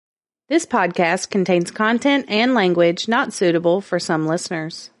This podcast contains content and language not suitable for some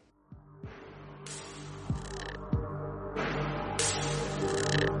listeners.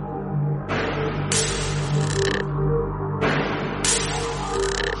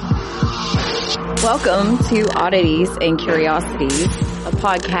 Welcome to Oddities and Curiosities, a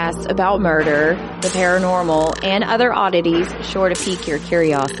podcast about murder, the paranormal, and other oddities sure to pique your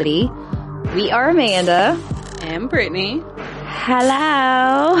curiosity. We are Amanda. And Brittany.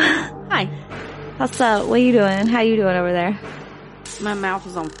 Hello. Hi. What's up? What are you doing? How you doing over there? My mouth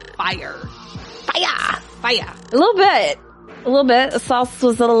is on fire. Fire. Fire. A little bit. The sauce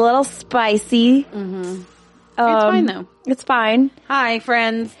was a little spicy. Mm-hmm. It's fine though. It's fine. Hi,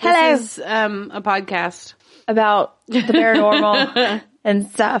 friends. Hello. This is a podcast About the paranormal and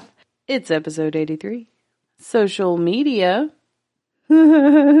stuff. It's episode 83. Social media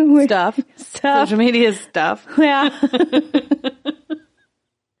stuff. Social media stuff. Yeah.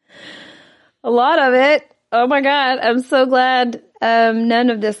 A lot of it. Oh my God. I'm so glad none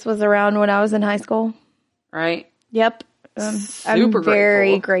of this was around when I was in high school. Right? Yep. Super I'm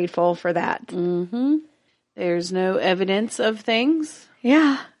very grateful for that. Mm-hmm. There's no evidence of things.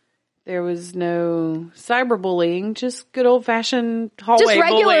 Yeah. There was no cyberbullying, just good old-fashioned hallway Just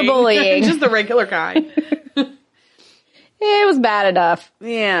regular bullying. Just the regular kind. It was bad enough.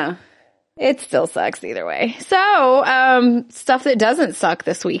 Yeah. It still sucks either way. So, stuff that doesn't suck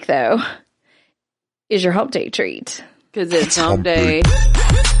this week, though, is your hump day treat. Because it's hump day.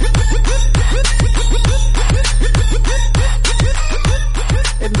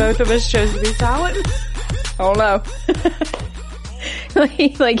 And both of us chose to be silent. Oh, no.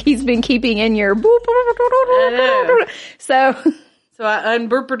 like he's been keeping in your boop. So I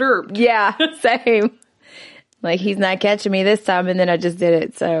unburp-a-derped. yeah, same. Like he's not catching me this time, and then I just did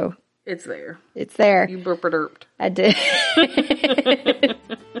it, so It's there. it's there. You burp-a-derped. I did.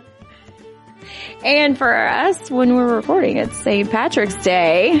 And for us, when we're recording, it's St. Patrick's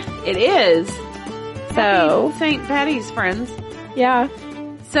Day. It is. So, St. Patty's, friends. yeah.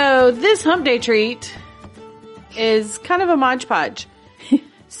 So this hump day treat is kind of a Mod Podge.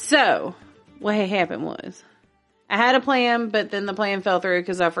 So what had happened was I had a plan, but then the plan fell through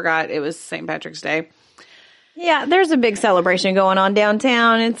because I forgot it was St. Patrick's Day. Yeah, there's a big celebration going on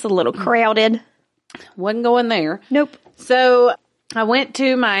downtown. It's a little crowded. Wasn't going there. Nope. So I went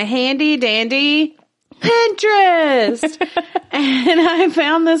to my handy dandy Pinterest and I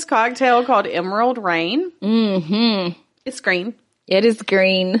found this cocktail called Emerald Rain. Mm-hmm. It's green. It is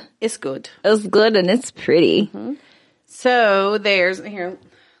green. It's good. It's good and it's pretty. Mm-hmm. So here,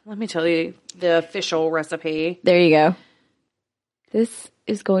 let me tell you the official recipe. There you go. This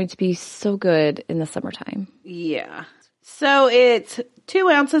is going to be so good in the summertime. Yeah. So it's 2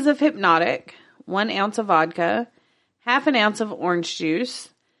 ounces of Hypnotic, 1 ounce of vodka, half an ounce of orange juice,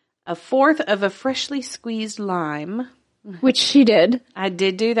 1/4 of a freshly squeezed lime. Which she did. I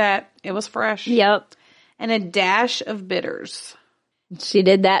did do that. It was fresh. Yep. And a dash of bitters. She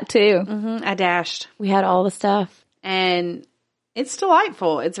did that too. I dashed. We had all the stuff. And it's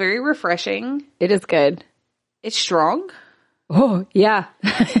delightful. It's very refreshing. It is good. It's strong. Oh, yeah.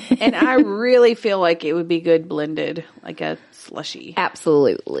 And I really feel like it would be good blended, like a slushy.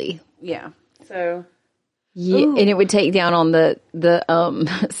 Absolutely. Yeah. So. Yeah, and it would take down on the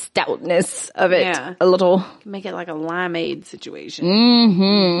stoutness of it a little. Make it like a limeade situation.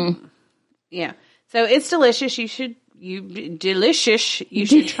 Mm-hmm. Yeah. So it's delicious. You should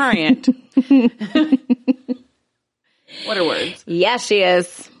try it. What are words? Yeah, she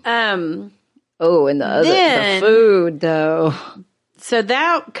is. Oh, and the food though. So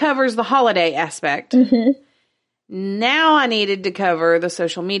that covers the holiday aspect. Mm-hmm. Now I needed to cover the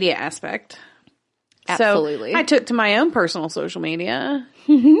social media aspect. Absolutely. So I took to my own personal social media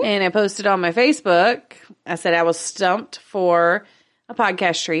and I posted on my Facebook. I said I was stumped for a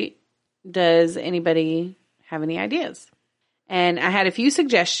podcast treat. Does anybody have any ideas? And I had a few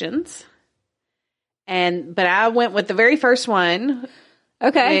suggestions. But I went with the very first one.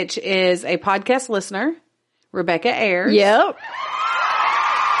 Okay. Which is a podcast listener, Rebecca Ayers. Yep.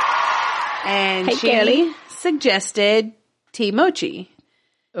 And hey, she Kelly. suggested Tea Mochi.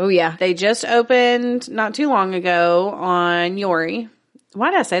 Oh, yeah. They just opened not too long ago on Yuri.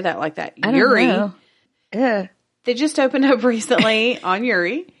 Why did I say that like that? I don't know. Yeah. They just opened up recently on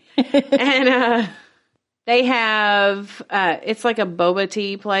Yuri. And they have, it's like a boba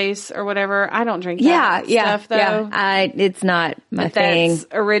tea place or whatever. I don't drink that stuff, though. Yeah. It's not my thing. That's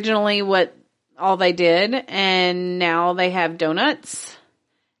originally what all they did. And now they have donuts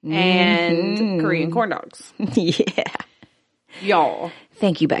and Korean corn dogs. Yeah. Y'all.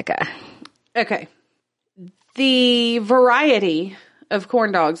 Thank you, Becca. Okay. The variety of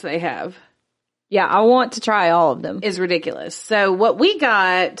corn dogs they have Yeah, I want to try all of them. is ridiculous. So what we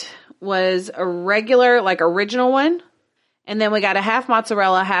got was a regular, like original one. And then we got a half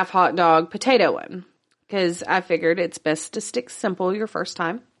mozzarella, half hot dog potato one. Because I figured it's best to stick simple your first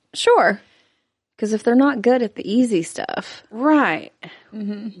time. Sure. Because if they're not good at the easy stuff. Right.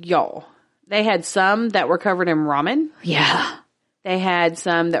 Y'all. They had some that were covered in ramen. Yeah. They had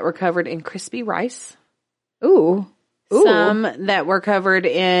some that were covered in crispy rice. Ooh. Some that were covered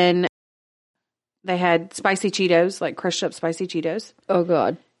in, they had spicy Cheetos, like crushed up spicy Cheetos. Oh,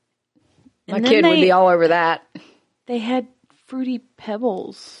 God. My And then kid would be all over that. They had Fruity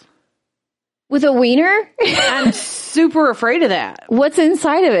Pebbles. With a wiener? I'm super afraid of that. What's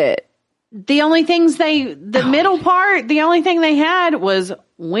inside of it? The only things the middle part, the only thing they had was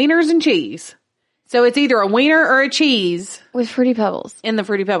wieners and cheese. So it's either a wiener or a cheese With Fruity Pebbles. in the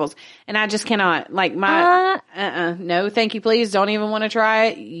Fruity Pebbles. And I just cannot, like no, thank you, please. Don't even want to try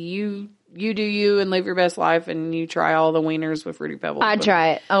it. You do you and live your best life and you try all the wieners with Fruity Pebbles. I'd try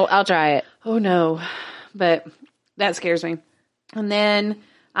it. Oh, I'll try it. Oh no, but that scares me. And then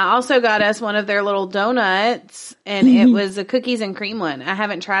I also got us one of their little donuts and it was a cookies and cream one. I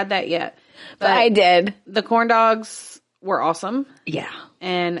haven't tried that yet, but I did. the corn dogs were awesome. Yeah.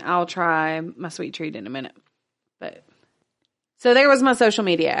 And I'll try my sweet treat in a minute. But so there was my social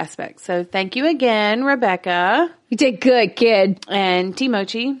media aspect. So thank you again, Rebecca You did good, kid. and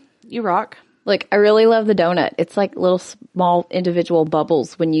Timochi. You rock. Look, I really love the donut. It's like little small individual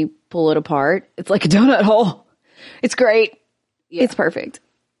bubbles when you pull it apart. It's like a donut hole. It's great. Yeah. It's perfect.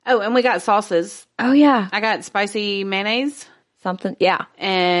 Oh, and we got sauces. Oh, yeah. I got spicy mayonnaise Something. Yeah.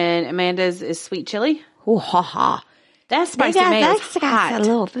 and Amanda's is sweet chili. Ooh, ha ha. That spicy mayo is got hot. a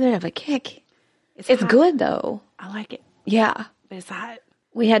little bit of a kick. It's hot. good, though. I like it, Yeah. but it's hot.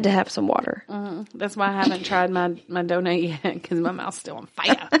 We had to have some water. That's why I haven't tried my donut yet because my mouth's still on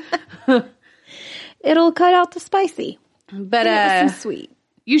fire. It'll cut out the spicy. But Some sweet.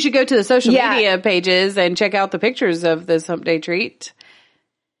 you should go to the social Yeah. media pages and check out the pictures of this hump day treat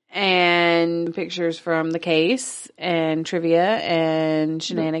and pictures from the case and trivia and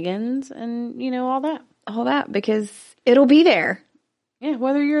shenanigans and, all that. All that because it'll be there. Yeah,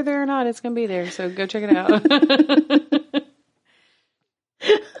 whether you're there or not, it's going to be there. So go check it out.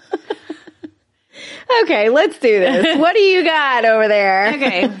 Okay, let's do this. What do you got over there?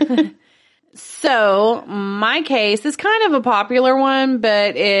 Okay. So my case is kind of a popular one,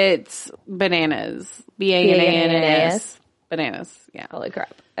 but it's bananas. B-A-N-A-N-A-S. Bananas. Yeah. Holy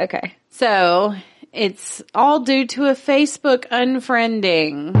crap. Okay. So it's all due to a Facebook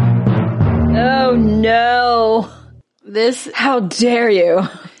unfriending. Oh, no. How dare you?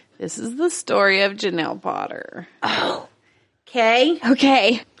 This is the story of Janelle Potter. Oh. Okay.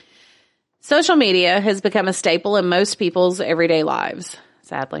 Okay. Social media has become a staple in most people's everyday lives,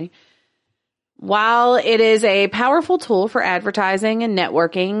 sadly. While it is a powerful tool for advertising and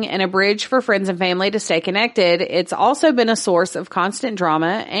networking and a bridge for friends and family to stay connected, it's also been a source of constant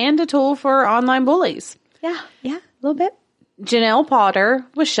drama and a tool for online bullies. Yeah, a little bit. Janelle Potter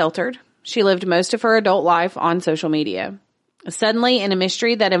was sheltered. She lived most of her adult life on social media. Suddenly, in a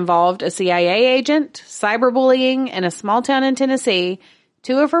mystery that involved a CIA agent, cyberbullying, and a small town in Tennessee,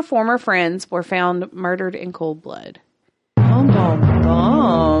 2 of her former friends were found murdered in cold blood. Bum, bum,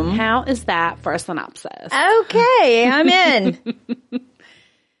 bum. How is that for a synopsis? Okay, I'm in.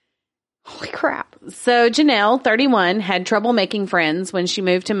 Holy crap. So Janelle, 31, had trouble making friends when she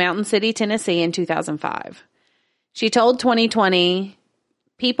moved to Mountain City, Tennessee in 2005. She told 2020,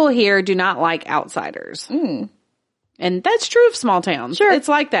 "People here do not like outsiders." And that's true of small towns. Sure. It's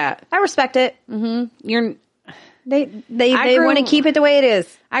like that. I respect it. You're... They grew- want to keep it the way it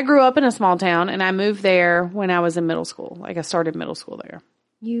is. I grew up in a small town and I moved there when I was in middle school. Like I started middle school there.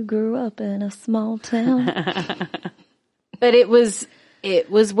 You grew up in a small town. But it was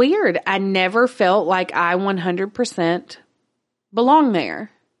weird. I never felt like I 100% belonged there.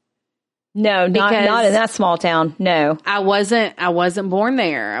 No, not Because- in that small town. No. I wasn't born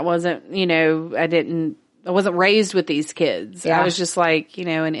there. I wasn't, I wasn't raised with these kids. Yeah. I was just like,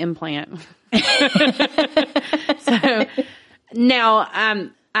 an implant. So now,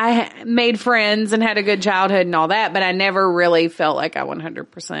 I made friends and had a good childhood and all that, but I never really felt like I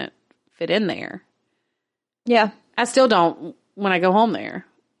 100% fit in there. Yeah. I still don't when I go home there.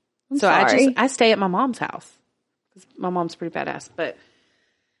 sorry. I stay at my mom's house because my mom's pretty badass, but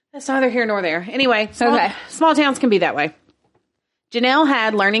that's neither here nor there. Anyway, small towns can be that way. Janelle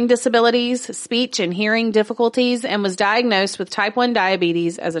had learning disabilities, speech and hearing difficulties, and was diagnosed with type 1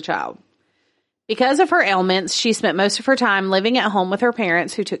 diabetes as a child. Because of her ailments, she spent most of her time living at home with her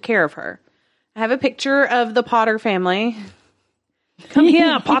parents who took care of her. I have a picture of the Potter family. Come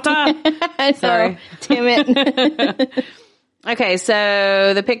here, Potter. Sorry. Damn it. Okay,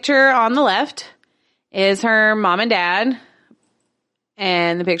 so the picture on the left is her mom and dad,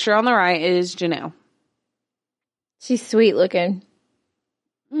 and the picture on the right is Janelle. She's sweet looking.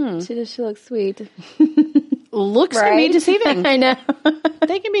 Mm. She looks sweet. Looks can be deceiving. I know.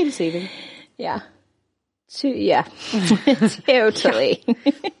 They can be deceiving. Yeah. Yeah. Totally.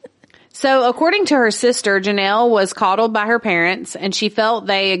 So, according to her sister, Janelle was coddled by her parents, and she felt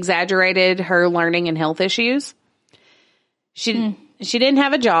they exaggerated her learning and health issues. She didn't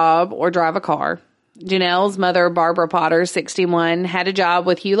have a job or drive a car. Janelle's mother, Barbara Potter, 61, had a job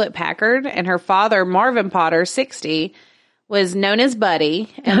with Hewlett-Packard, and her father, Marvin Potter, 60, was known as Buddy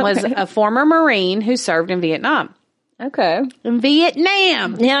and was a former Marine who served in Vietnam. Okay. In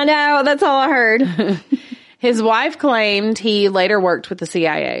Vietnam! Yeah, no, that's all I heard. His wife claimed he later worked with the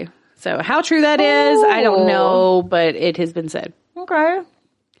CIA. So how true that is, I don't know, but it has been said. Okay.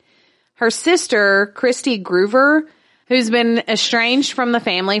 Her sister, Christy Groover, who's been estranged from the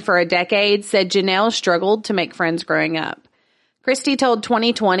family for a decade, said Janelle struggled to make friends growing up. Christy told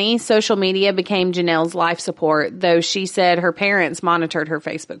 2020 social media became Janelle's life support, though she said her parents monitored her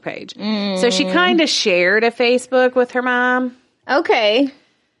Facebook page. So she kind of shared a Facebook with her mom. Okay.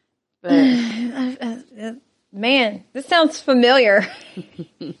 But Man, this sounds familiar.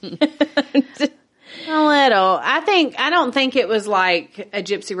 a little. I don't think it was like a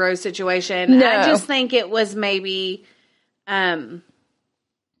Gypsy Rose situation. No. I just think it was maybe her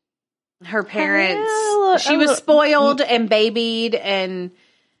parents. She was spoiled and babied, and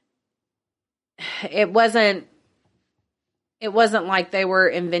it wasn't like they were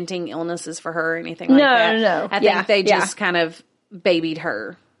inventing illnesses for her or anything like that. No. I think they just kind of babied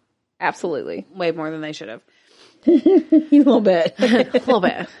her Absolutely. way more than they should have. A little bit. A little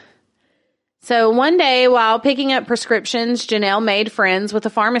bit. So one day while picking up prescriptions, Janelle made friends with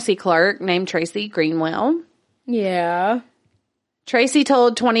a pharmacy clerk named Tracy Greenwell. Yeah. Tracy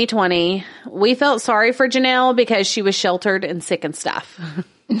told 2020, "We felt sorry for Janelle because she was sheltered and sick and stuff."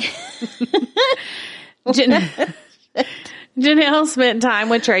 Janelle spent time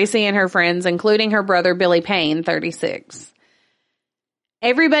with Tracy and her friends, including her brother Billy Payne, 36.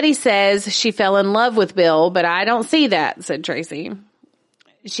 "Everybody says she fell in love with Bill, but I don't see that," said Tracy.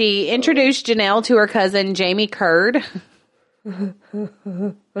 She introduced Janelle to her cousin, Jamie Curd.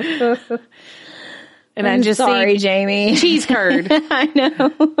 And I'm sorry, Jamie. Cheese Curd. I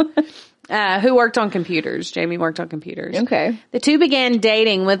know. Who worked on computers. Jamie worked on computers. Okay. The two began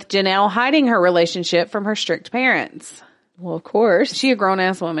dating, with Janelle hiding her relationship from her strict parents. Well, of course. She a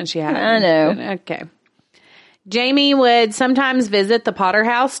grown-ass woman. She had. I know. Okay. Jamie would sometimes visit the Potter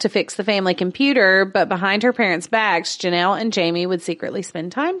house to fix the family computer, but behind her parents' backs, Janelle and Jamie would secretly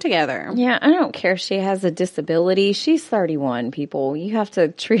spend time together. Yeah, I don't care if she has a disability. She's 31, people. You have to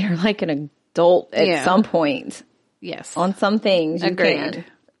treat her like an adult at some point. Yes. On some things, you Agreed. can.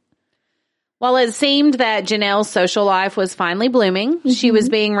 While it seemed that Janelle's social life was finally blooming, she was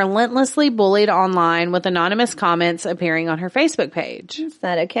being relentlessly bullied online with anonymous comments appearing on her Facebook page. Is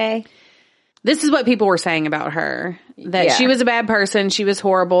that okay? This is what people were saying about her, that she was a bad person, she was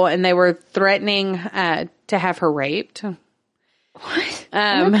horrible, and they were threatening to have her raped. What?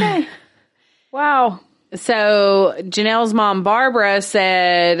 Okay. Wow. So Janelle's mom, Barbara,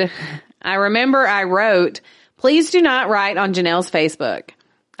 said, "I remember I wrote, 'Please do not write on Janelle's Facebook.'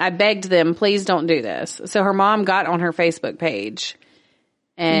 I begged them, please don't do this." So her mom got on her Facebook page.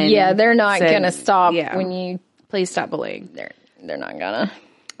 And they're not going to stop when you... Please stop bullying. They're not going to.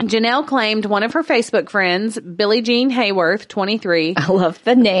 Janelle claimed one of her Facebook friends, Billie Jean Hayworth, 23. I love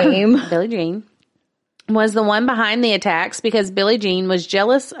the name. Billie Jean. Was the one behind the attacks because Billie Jean was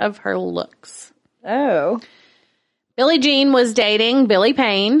jealous of her looks. Oh. Billie Jean was dating Billy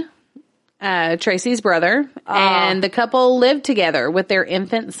Payne, Tracy's brother, and the couple lived together with their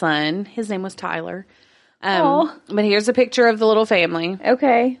infant son. His name was Tyler. But here's a picture of the little family.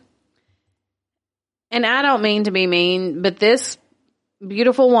 Okay. And I don't mean to be mean, but this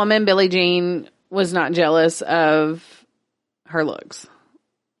beautiful woman, Billie Jean, was not jealous of her looks.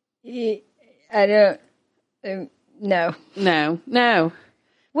 I don't... no. No.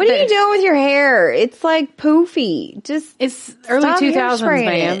 What are you doing with your hair? It's like poofy. It's early 2000s,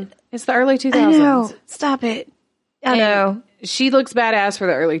 man. It's the early 2000s. I know. Stop it. I know. She looks badass for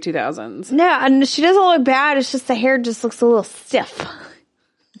the early 2000s. No, and she doesn't look bad. It's just the hair just looks a little stiff.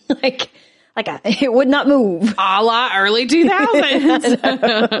 It would not move. A la early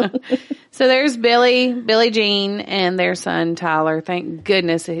 2000s. So there's Billie Jean, and their son, Tyler. Thank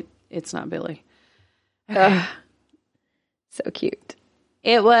goodness it's not Billy. So cute.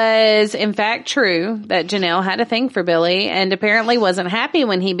 It was, in fact, true that Janelle had a thing for Billy and apparently wasn't happy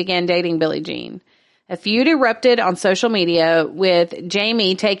when he began dating Billie Jean. A feud erupted on social media with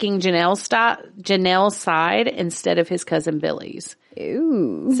Jamie taking Janelle's side instead of his cousin Billy's.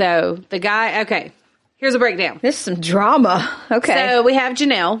 Ooh. So the guy, okay, here's a breakdown. This is some drama. Okay. So we have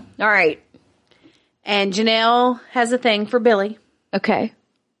Janelle, All right. and Janelle has a thing for Billy, Okay.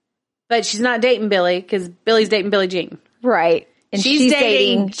 but she's not dating Billy because Billy's dating Billie Jean. Right. And She's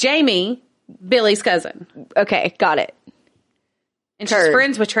dating Jamie, Billy's cousin. Okay. Got it. And she's Heard.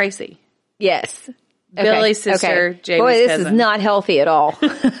 friends with Tracy. Yes. Billy's sister, Jamie's Boy, this cousin. is not healthy at all.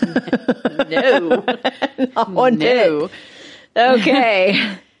 No. Not one bit.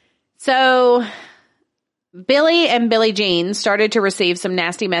 Okay. So Billy and Billie Jean started to receive some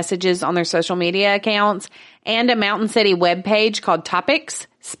nasty messages on their social media accounts and a Mountain City webpage called Topics,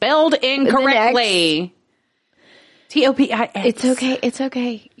 spelled incorrectly. Topix. It's okay. It's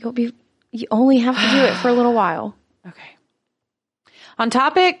okay. You only have to do it for a little while. Okay. On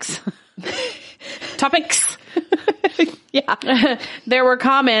Topics, Yeah. there were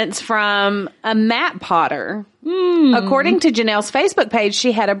comments from a Matt Potter. According to Janelle's Facebook page,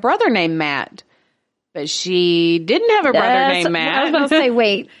 she had a brother named Matt, but she didn't have a brother named Matt. I was about to say,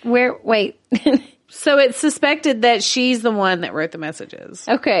 wait. So it's suspected that she's the one that wrote the messages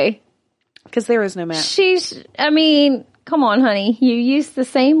Okay. because there is no Matt. Come on, honey. You used the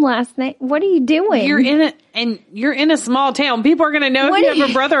same last name. What are you doing? You're in a small town. People are going to know if you have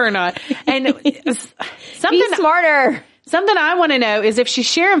a brother or not. And Be smarter. something I want to know is if she's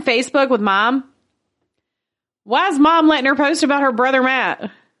sharing Facebook with mom, why is mom letting her post about her brother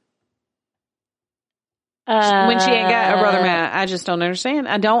Matt when she ain't got a brother Matt? I just don't understand.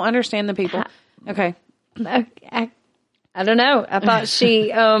 I don't understand the people. Okay. I don't know. I thought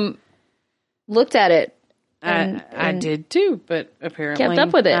she looked at it. I did too, but apparently kept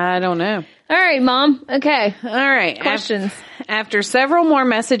up with it. I don't know. All right, Mom. Okay. All right. Questions. After several more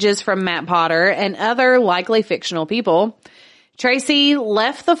messages from Matt Potter and other likely fictional people, Tracy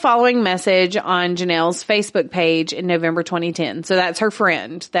left the following message on Janelle's Facebook page in November 2010. So that's her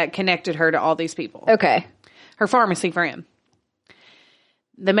friend that connected her to all these people. Okay. Her pharmacy friend.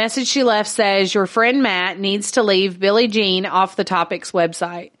 The message she left says, "Your friend Matt needs to leave Billie Jean off the Topics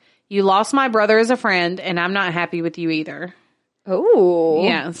website. You lost my brother as a friend, and I'm not happy with you either." Ooh.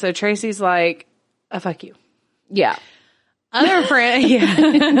 Yeah, so Tracy's like, "Oh, fuck you." Yeah. Other friend,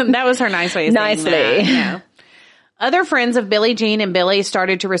 yeah, that was her nice way of saying that. Yeah. Other friends of Billie Jean and Billy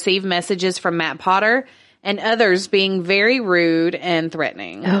started to receive messages from Matt Potter and others being very rude and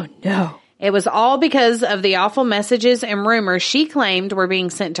threatening. Oh, no. It was all because of the awful messages and rumors she claimed were being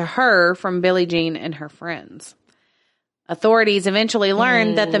sent to her from Billie Jean and her friends. Authorities eventually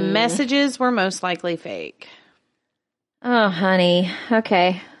learned that the messages were most likely fake. Oh, honey.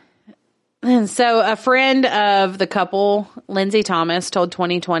 Okay. And so a friend of the couple, Lindsay Thomas, told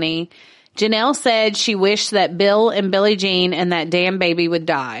 2020, Janelle said she wished that Bill and Billie Jean and that damn baby would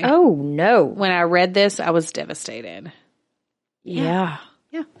die. Oh, no. When I read this, I was devastated. Yeah.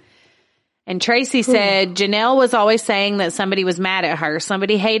 Yeah. And Tracy said Janelle was always saying that somebody was mad at her,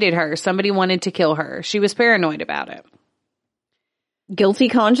 somebody hated her, somebody wanted to kill her. She was paranoid about it. Guilty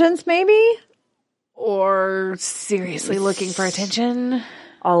conscience, maybe? Or seriously looking for attention.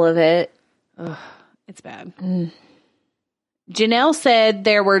 All of it. Ugh, it's bad. Janelle said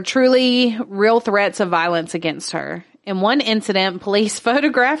there were truly real threats of violence against her. In one incident, police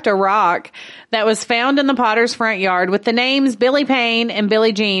photographed a rock that was found in the Potter's front yard with the names Billy Payne and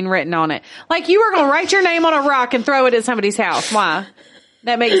Billie Jean written on it. Like you were going to write your name on a rock and throw it at somebody's house. Why?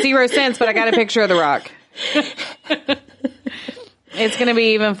 That makes zero sense, but I got a picture of the rock. It's going to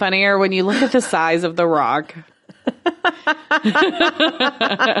be even funnier when you look at the size of the rock.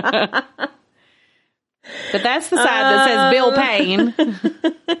 But that's the side that says Bill Payne.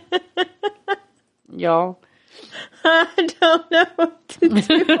 Y'all. I don't know what to do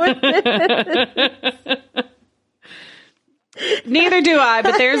with this. Neither do I,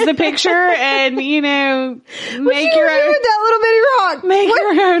 but there's the picture and, make your own, that little bitty rock. make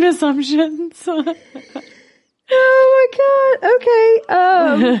your own assumptions. Oh my God.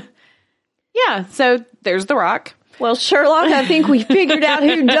 Okay. Yeah, so there's the rock. Well, Sherlock, I think we figured out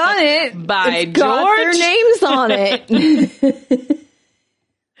who done it. By It's got George. their names on it.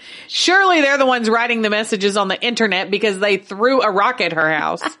 Surely they're the ones writing the messages on the internet because they threw a rock at her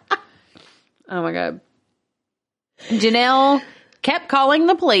house. Oh my God. Janelle kept calling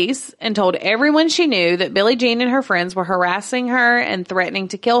the police and told everyone she knew that Billie Jean and her friends were harassing her and threatening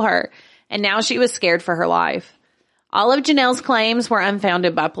to kill her. And now she was scared for her life. All of Janelle's claims were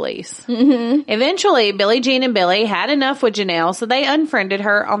unfounded by police. Eventually, Billie Jean and Billy had enough with Janelle, so they unfriended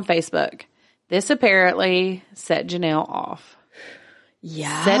her on Facebook. This apparently set Janelle off.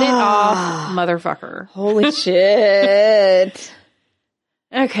 Yeah. Set it off, motherfucker. Holy shit.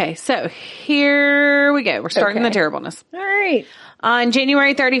 Okay, so here we go. We're starting the terribleness. All right. On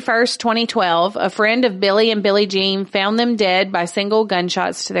January 31st, 2012, a friend of Billy and Billie Jean found them dead by single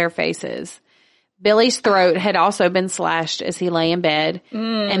gunshots to their faces. Billy's throat had also been slashed as he lay in bed,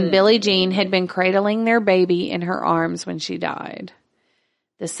 and Billie Jean had been cradling their baby in her arms when she died.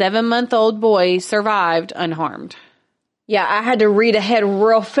 The 7-month-old boy survived unharmed. Yeah, I had to read ahead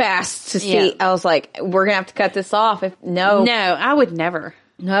real fast to see. Yeah. I was like, we're going to have to cut this off. No, I would never.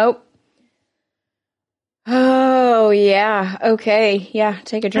 Nope. Oh, yeah. Okay. Yeah,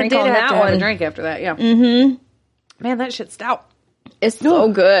 take a drink on that one. Have a drink after that, yeah. Mm-hmm. Man, that shit's stout. It's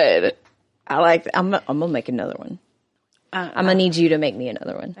so good. I like that. I'm going to make another one. I'm going to need you to make me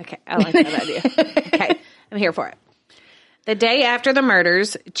another one. Okay, I like that idea. Okay, I'm here for it. The day after the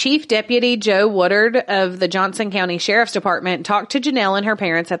murders, Chief Deputy Joe Woodard of the Johnson County Sheriff's Department talked to Janelle and her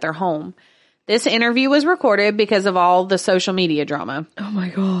parents at their home. This interview was recorded because of all the social media drama. Oh, my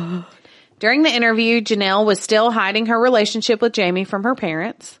God. During the interview, Janelle was still hiding her relationship with Jamie from her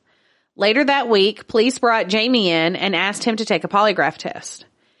parents. Later that week, police brought Jamie in and asked him to take a polygraph test.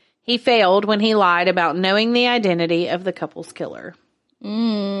 He failed when he lied about knowing the identity of the couple's killer.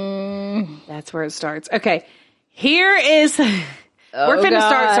 That's where it starts. Okay, here is... we're going to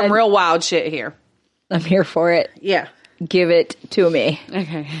start some real wild shit here. I'm here for it. Yeah. Give it to me.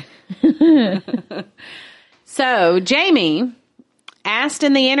 Okay. So, Jamie asked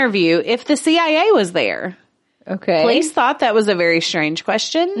in the interview if the CIA was there. Okay. Police thought that was a very strange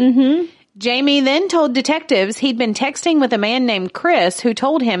question. Mm-hmm. Jamie then told detectives he'd been texting with a man named Chris who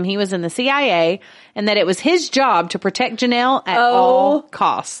told him he was in the CIA and that it was his job to protect Janelle at all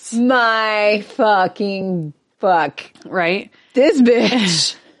costs. My fucking fuck. Right? This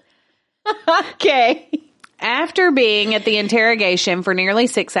bitch. Okay. After being at the interrogation for nearly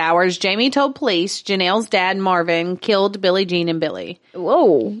 6 hours, Jamie told police Janelle's dad, Marvin, killed Billie Jean and Billy.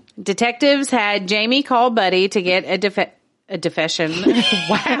 Whoa. Detectives had Jamie call Buddy to get a defession.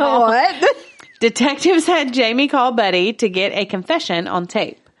 Wow. What? Detectives had Jamie call Buddy to get a confession on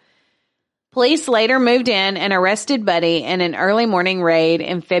tape. Police later moved in and arrested Buddy in an early morning raid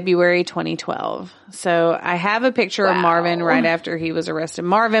in February 2012. So I have a picture of Marvin right after he was arrested.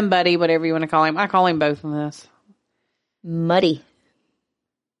 Marvin, Buddy, whatever you want to call him. I call him both in this. Muddy.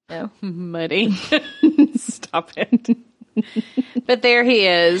 No. Muddy. Stop it. But there he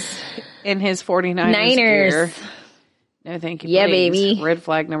is in his 49ers gear. No, thank you. Yeah, please. baby. Red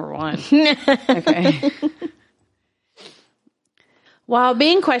flag number 1. Okay. While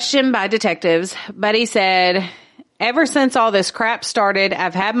being questioned by detectives, Buddy said, "Ever since all this crap started,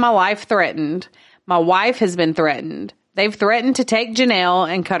 I've had my life threatened. My wife has been threatened. They've threatened to take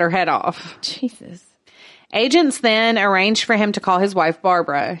Janelle and cut her head off." Jesus. Agents then arranged for him to call his wife,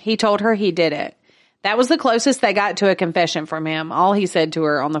 Barbara. He told her he did it. That was the closest they got to a confession from him. All he said to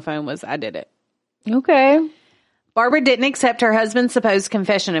her on the phone was, "I did it." Okay. Barbara didn't accept her husband's supposed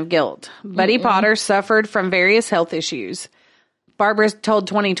confession of guilt. Buddy Potter suffered from various health issues. Barbara told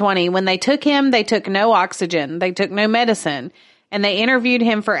 2020, when they took him, they took no oxygen. They took no medicine. And they interviewed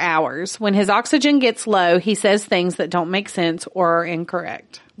him for hours. When his oxygen gets low, he says things that don't make sense or are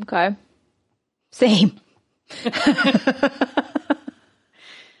incorrect. Okay. Same.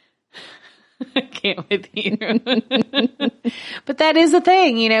 I can't with you. But that is the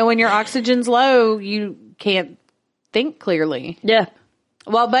thing. You know, when your oxygen's low, you can't think clearly. Yeah.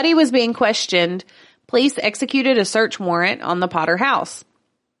 While Buddy was being questioned, police executed a search warrant on the Potter house.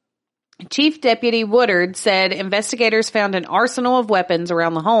 Chief Deputy Woodard said investigators found an arsenal of weapons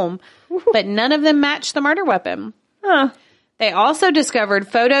around the home, but none of them matched the murder weapon. Huh. They also discovered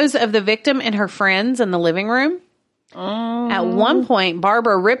photos of the victim and her friends in the living room. At one point,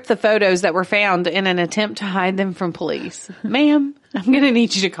 Barbara ripped the photos that were found in an attempt to hide them from police. Ma'am, I'm going to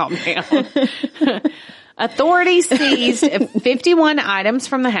need you to calm down. Authorities seized 51 items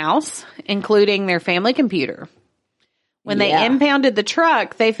from the house, including their family computer. When they impounded the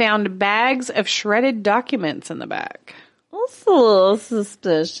truck, they found bags of shredded documents in the back. That's a little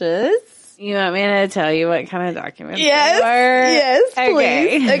suspicious. You want me to tell you what kind of documents Yes. they were? Yes,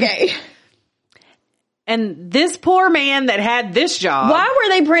 Okay. please. Okay. And this poor man that had this job. Why were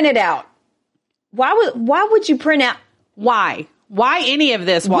they printed out? Why would you print out? Why? Why any of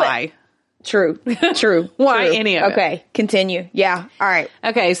this? Why? True. Why any of it? Okay, continue. Yeah. All right.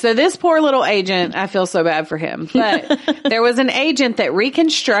 Okay, so this poor little agent, I feel so bad for him. But there was an agent that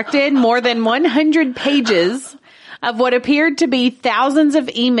reconstructed more than 100 pages of what appeared to be thousands of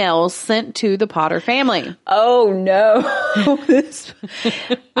emails sent to the Potter family. Oh no.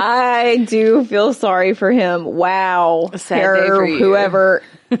 I do feel sorry for him. Wow. A sad day for you. Whoever.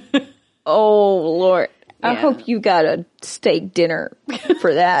 Oh Lord. I Yeah. hope you got a steak dinner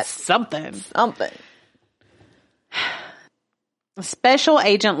for that. Something. Special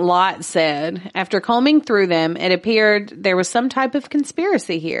Agent Lott said, after combing through them, it appeared there was some type of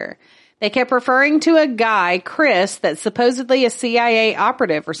conspiracy here. They kept referring to a guy, Chris, that's supposedly a CIA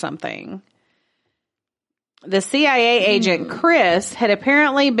operative or something. The CIA agent, Chris, had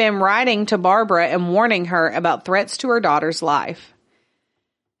apparently been writing to Barbara and warning her about threats to her daughter's life.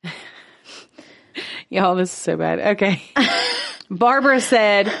 Y'all, this is so bad. Okay. Barbara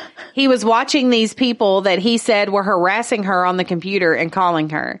said he was watching these people that he said were harassing her on the computer and calling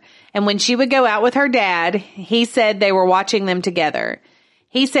her. And when she would go out with her dad, he said they were watching them together.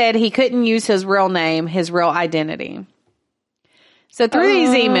 He said he couldn't use his real name, his real identity. So through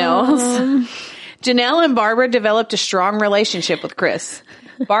these emails, Janelle and Barbara developed a strong relationship with Chris.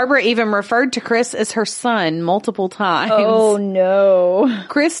 Barbara even referred to Chris as her son multiple times. Oh no.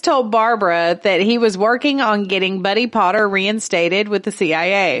 Chris told Barbara that he was working on getting Buddy Potter reinstated with the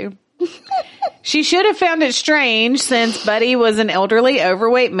CIA. She should have found it strange since Buddy was an elderly,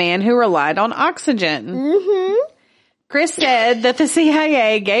 overweight man who relied on oxygen. Mm-hmm. Chris said that the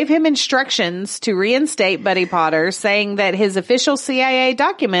CIA gave him instructions to reinstate Buddy Potter, saying that his official CIA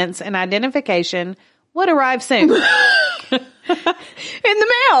documents and identification would arrive soon. In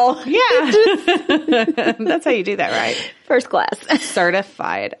the mail. Yeah. That's how you do that, right? First class.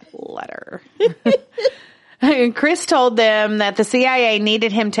 Certified letter. And Chris told them that the CIA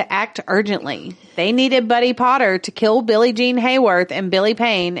needed him to act urgently. They needed Buddy Potter to kill Billie Jean Hayworth and Billy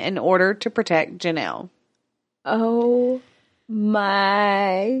Payne in order to protect Janelle. Oh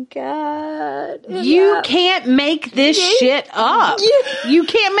my God. You can't make this shit up. You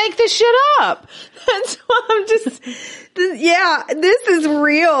can't make this shit up. That's why I'm just, this is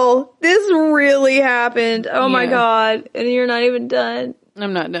real. This really happened. Oh my Yeah. God. And you're not even done.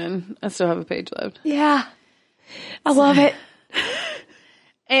 I'm not done. I still have a page left. Yeah. I love it.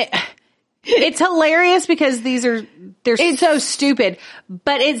 It's hilarious because they're so stupid,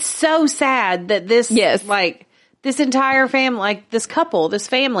 but it's so sad that this, this entire family, like this couple, this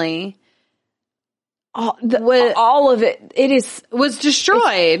family, all of it, was destroyed.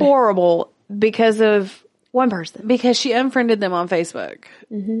 It's horrible because of one person. Because she unfriended them on Facebook.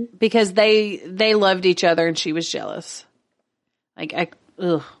 Mm-hmm. Because they loved each other and she was jealous.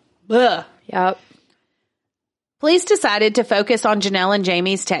 Ugh. Yep. Police decided to focus on Janelle and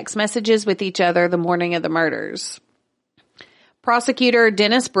Jamie's text messages with each other the morning of the murders. Prosecutor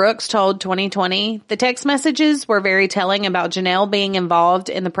Dennis Brooks told 2020 the text messages were very telling about Janelle being involved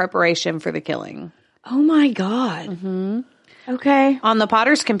in the preparation for the killing. Oh my God. Mm-hmm. Okay. On the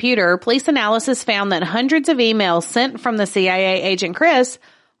Potter's computer, police analysis found that hundreds of emails sent from the CIA agent Chris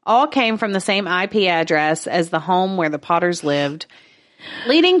all came from the same IP address as the home where the Potters lived,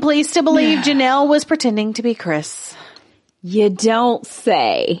 leading police to believe Janelle was pretending to be Chris. You don't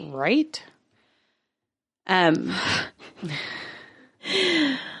say. Right?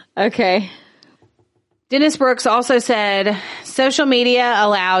 Okay. Dennis Brooks also said social media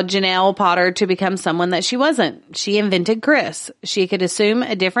allowed Janelle Potter to become someone that she wasn't. She invented Chris. She could assume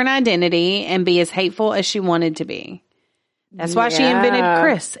a different identity and be as hateful as she wanted to be. That's why she invented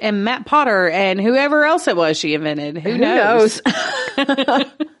Chris and Matt Potter and whoever else it was she invented. Who knows?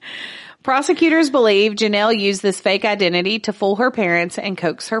 Prosecutors believe Janelle used this fake identity to fool her parents and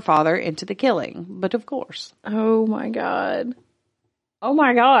coax her father into the killing. But of course. Oh my God. Oh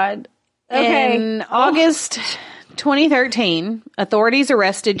my God. Okay. In August 2013, authorities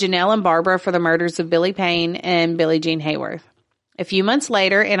arrested Janelle and Barbara for the murders of Billy Payne and Billie Jean Hayworth. A few months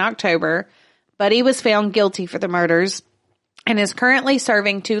later, in October, Buddy was found guilty for the murders and is currently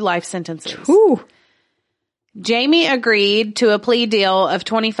serving 2 life sentences. Ooh. Jamie agreed to a plea deal of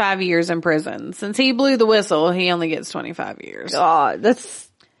 25 years in prison. Since he blew the whistle, he only gets 25 years. God, that's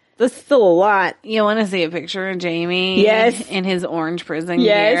still a lot. You want to see a picture of Jamie? Yes. In his orange prison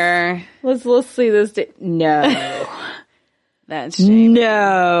gear? Let's see this. No. That's Jamie.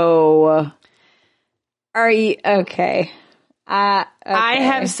 No. Are you okay? Okay. I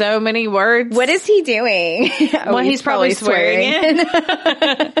have so many words. What is he doing? Well, he's probably swearing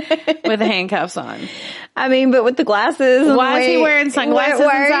with the handcuffs on. I mean, but with the glasses. Why is he wearing sunglasses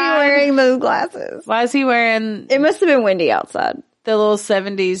Why inside? are you wearing those glasses? Why is he wearing It must have been windy outside. the little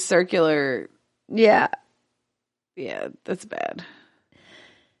 70s circular? Yeah. Yeah, that's bad.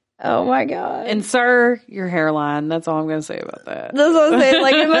 Oh my God. And sir, your hairline. That's all I'm going to say about that. That's what I'm saying.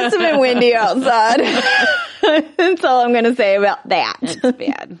 Like, it must have been windy outside. That's all I'm going to say about that. That's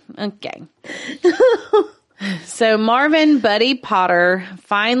bad. Okay. So Marvin Buddy Potter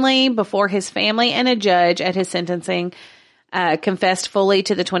finally, before his family and a judge at his sentencing, confessed fully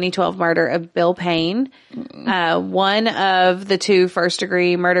to the 2012 murder of Bill Payne, one of the 2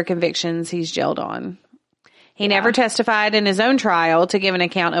 first-degree murder convictions he's jailed on. He never testified in his own trial to give an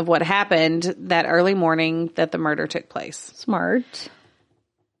account of what happened that early morning that the murder took place. Smart.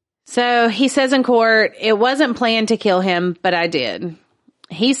 So he says in court, it wasn't planned to kill him, but I did.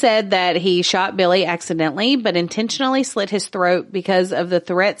 He said that he shot Billy accidentally, but intentionally slit his throat because of the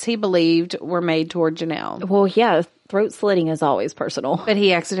threats he believed were made toward Janelle. Well, yeah, throat slitting is always personal. But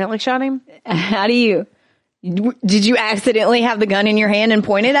he accidentally shot him? How do you... Did you accidentally have the gun in your hand and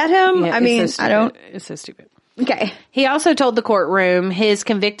point it at him? Yeah, I mean, so I don't... It's so stupid. Okay. He also told the courtroom his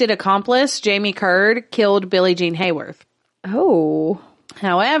convicted accomplice, Jamie Curd, killed Billie Jean Hayworth. Oh.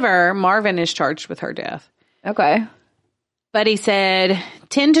 However, Marvin is charged with her death. Okay. But he said,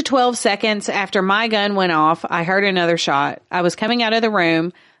 10 to 12 seconds after my gun went off, I heard another shot. I was coming out of the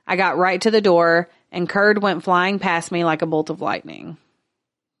room. I got right to the door, and Curd went flying past me like a bolt of lightning.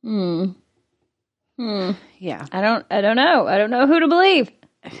 Yeah. I don't know. I don't know who to believe.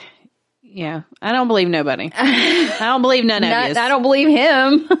 Yeah. I don't believe nobody. I don't believe none of you. I don't believe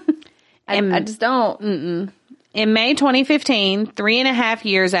him. I just don't. In May 2015, 3.5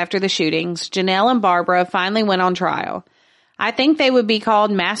 years after the shootings, Janelle and Barbara finally went on trial. I think they would be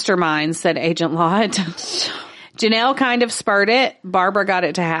called masterminds, said Agent Lott. Janelle kind of spurred it. Barbara got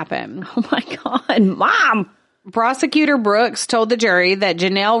it to happen. Oh my God, Mom! Prosecutor Brooks told the jury that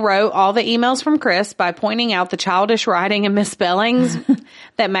Janelle wrote all the emails from Chris by pointing out the childish writing and misspellings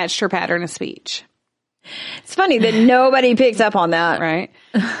that matched her pattern of speech. It's funny that nobody picks up on that. Right.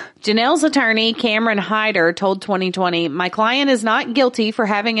 Janelle's attorney, Cameron Hyder, told 2020, my client is not guilty for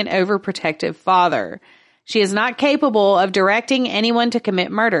having an overprotective father. She is not capable of directing anyone to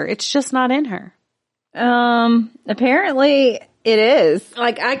commit murder. It's just not in her. Apparently it is.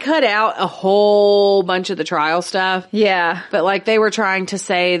 Like, I cut out a whole bunch of the trial stuff. Yeah. But, like, they were trying to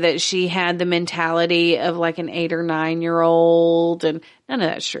say that she had the mentality of, like, an 8 or 9 year old, and none of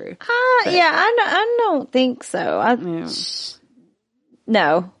that's true. Yeah, I don't think so.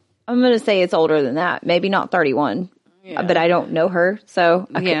 No. I'm going to say it's older than that. Maybe not 31. Yeah. But I don't know her, so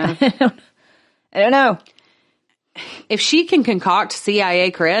I don't know. If she can concoct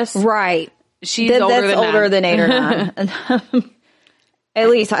CIA Chris. Right. She's older than 8 or 9. At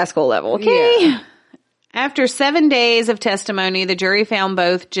least high school level. Okay. Yeah. After 7 days of testimony, the jury found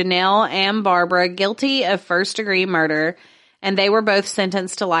both Janelle and Barbara guilty of first-degree murder, and they were both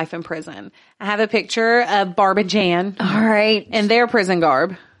sentenced to life in prison. I have a picture of Barb and Jan. All right. In their prison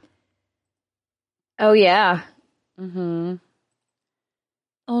garb. Oh, yeah. Mm-hmm.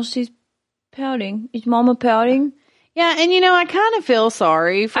 Oh, she's pouting. Is Mama pouting? Yeah, and I kind of feel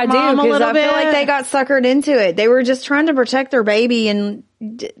sorry for Mom a little bit. I feel like they got suckered into it. They were just trying to protect their baby, and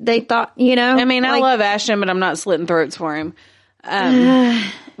they thought, I mean, I love Ashton, but I'm not slitting throats for him.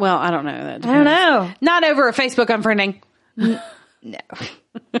 Well, I don't know. That I don't know. Not over a Facebook unfriending.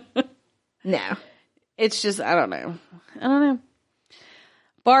 No. It's just, I don't know.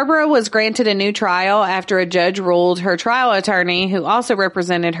 Barbara was granted a new trial after a judge ruled her trial attorney, who also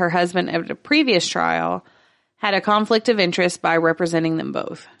represented her husband at a previous trial, had a conflict of interest by representing them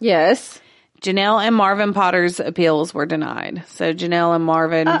both. Yes. Janelle and Marvin Potter's appeals were denied. So Janelle and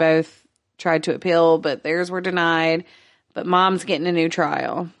Marvin both tried to appeal, but theirs were denied. But Mom's getting a new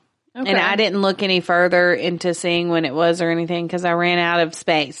trial. Okay. And I didn't look any further into seeing when it was or anything because I ran out of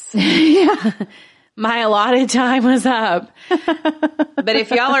space. Yeah. My allotted time was up. But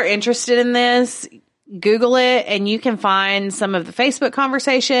if y'all are interested in this, Google it and you can find some of the Facebook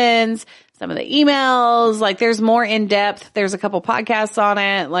conversations, some of the emails. Like, there's more in depth. There's a couple podcasts on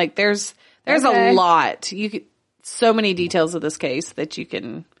it. Like, there's a lot. So many details of this case that you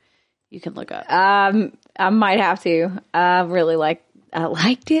can look up. I might have to. I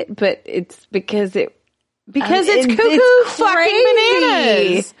liked it, but it's because it's cuckoo fucking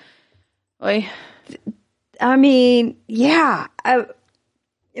bananas. Oy. I mean, yeah.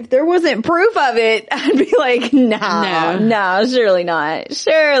 If there wasn't proof of it, I'd be like, no, surely not.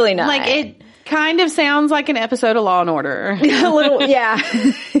 Surely not. Like, it kind of sounds like an episode of Law and Order. A little, yeah.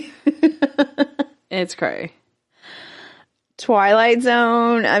 It's cray. Twilight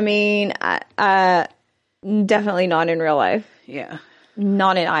Zone. I mean, definitely not in real life. Yeah.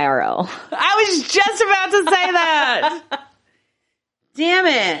 Not in IRL. I was just about to say that. Damn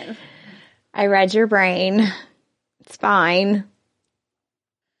it. I read your brain. It's fine.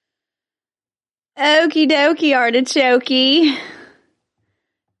 Okie dokie, artichoke.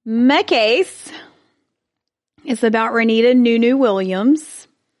 My case. It's about Renita Nunu Williams.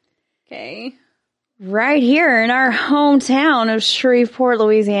 Okay. Right here in our hometown of Shreveport,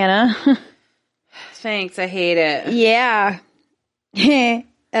 Louisiana. Thanks. I hate it. Yeah.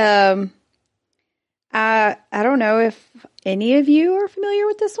 I don't know if any of you are familiar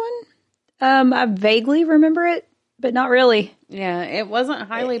with this one. I vaguely remember it, but not really. Yeah, it wasn't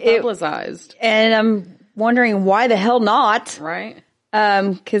highly publicized. And I'm wondering why the hell not. Right.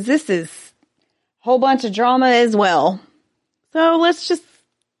 Because this is a whole bunch of drama as well. So let's just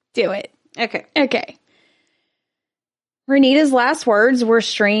do it. Okay. Renita's last words were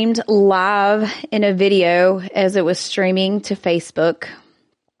streamed live in a video as it was streaming to Facebook.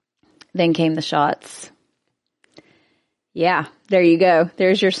 Then came the shots. Yeah, there you go.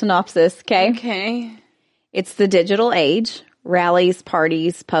 There's your synopsis, okay? Okay. It's the digital age. Rallies,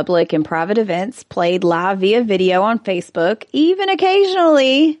 parties, public and private events played live via video on Facebook, even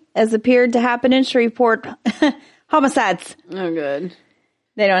occasionally, as appeared to happen in Shreveport. Homicides. Oh, good.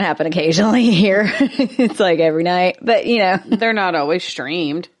 They don't happen occasionally here. It's like every night. But, you know. They're not always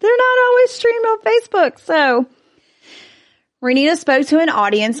streamed. They're not always streamed on Facebook. So, Renita spoke to an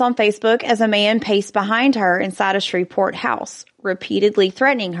audience on Facebook as a man paced behind her inside a Shreveport house, repeatedly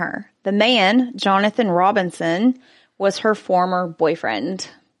threatening her. The man, Jonathan Robinson, was her former boyfriend.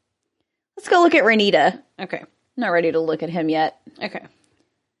 Let's go look at Renita. Okay. I'm not ready to look at him yet. Okay.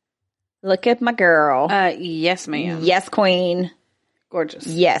 Look at my girl. Yes, ma'am. Yes, queen. Gorgeous.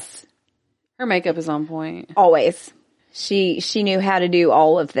 Yes. Her makeup is on point. Always. She knew how to do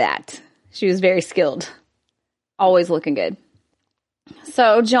all of that. She was very skilled. Always looking good.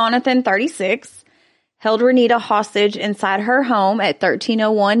 So, Jonathan, 36, held Renita hostage inside her home at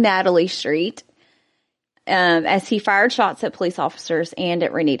 1301 Natalie Street as he fired shots at police officers and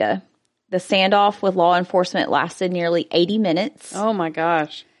at Renita. The standoff with law enforcement lasted nearly 80 minutes. Oh, my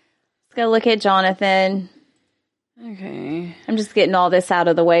gosh. Let's go look at Jonathan. Okay. I'm just getting all this out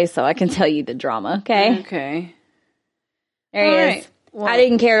of the way so I can tell you the drama, okay? Okay. There he All is. right. Well, I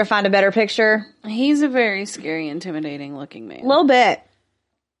didn't care to find a better picture. He's a very scary, intimidating looking man. A little bit.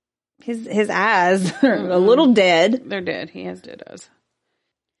 His eyes are a little dead. They're dead. He has dead eyes.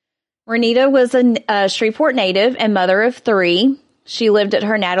 Renita was a Shreveport native and mother of 3. She lived at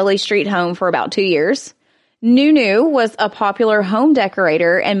her Natalie Street home for about 2 years. Nunu was a popular home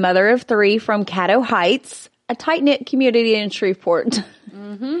decorator and mother of 3 from Caddo Heights, a tight-knit community in Shreveport.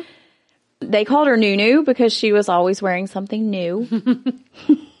 Mm-hmm. They called her Nunu because she was always wearing something new.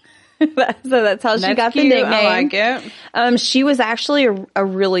 So that's how she got the nickname. I like it. She was actually a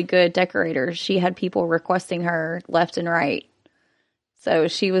really good decorator. She had people requesting her left and right. So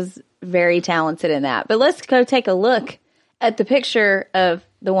she was very talented in that. But let's go take a look at the picture of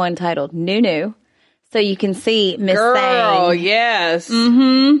the one titled Nunu. So you can see Miss Girl, Thang. yes.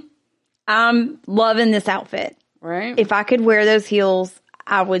 Mm-hmm. I'm loving this outfit. Right? If I could wear those heels,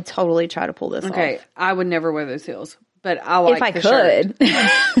 I would totally try to pull this off. Okay, I would never wear those heels, but I like if I the could.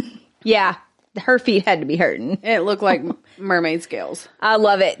 shirt. Yeah, her feet had to be hurting. It looked like mermaid scales. I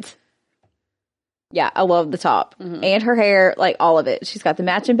love it. Yeah, I love the top. Mm-hmm. And her hair, like all of it. She's got the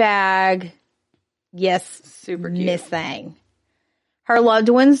matching bag. Yes. Super cute. Miss Thang. Her loved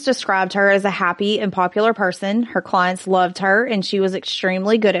ones described her as a happy and popular person. Her clients loved her, and she was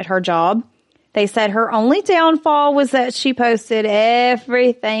extremely good at her job. They said her only downfall was that she posted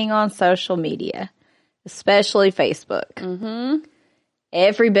everything on social media, especially Facebook. Mm-hmm.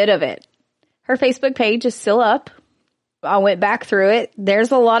 Every bit of it. Her Facebook page is still up. I went back through it.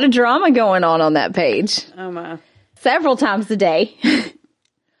 There's a lot of drama going on that page. Oh, my. Several times a day.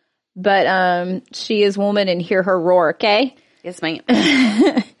 But she is woman and hear her roar, okay? Yes, ma'am.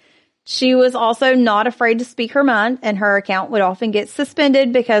 She was also not afraid to speak her mind, and her account would often get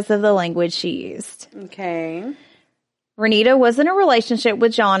suspended because of the language she used. Okay. Renita was in a relationship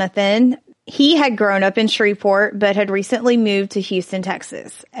with Jonathan. He had grown up in Shreveport, but had recently moved to Houston,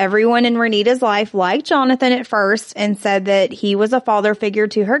 Texas. Everyone in Renita's life liked Jonathan at first and said that he was a father figure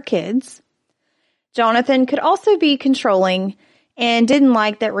to her kids. Jonathan could also be controlling and didn't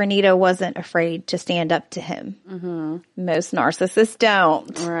like that Renita wasn't afraid to stand up to him. Mm-hmm. Most narcissists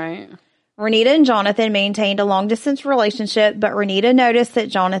don't. Right. Renita and Jonathan maintained a long-distance relationship, but Renita noticed that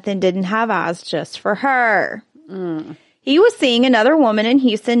Jonathan didn't have eyes just for her. Mm. He was seeing another woman in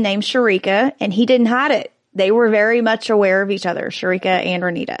Houston named Sharika, and he didn't hide it. They were very much aware of each other, Sharika and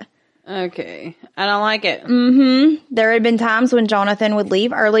Renita. Okay. I don't like it. Mm-hmm. There had been times when Jonathan would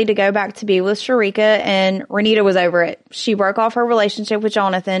leave early to go back to be with Sharika, and Renita was over it. She broke off her relationship with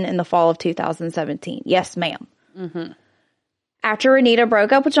Jonathan in the fall of 2017. Yes, ma'am. Mm-hmm. After Renita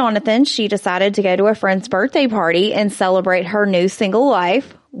broke up with Jonathan, she decided to go to a friend's birthday party and celebrate her new single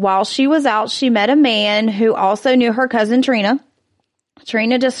life while she was out, she met a man who also knew her cousin Trina.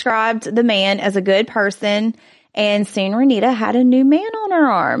 Trina described the man as a good person, and soon Renita had a new man on her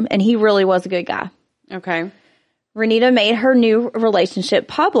arm, and he really was a good guy. Okay. Renita made her new relationship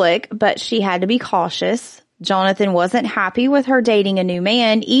public, but she had to be cautious. Jonathan wasn't happy with her dating a new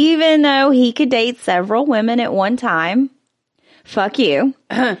man, even though he could date several women at one time. Fuck you.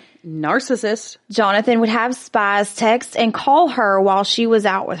 Narcissist. Jonathan would have spies text and call her while she was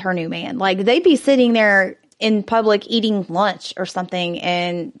out with her new man. Like, they'd be sitting there in public eating lunch or something,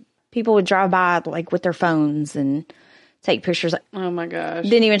 and people would drive by, like, with their phones and take pictures. Oh, my gosh.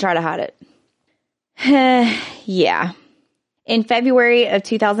 Didn't even try to hide it. Yeah. In February of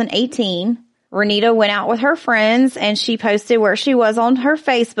 2018, Renita went out with her friends, and she posted where she was on her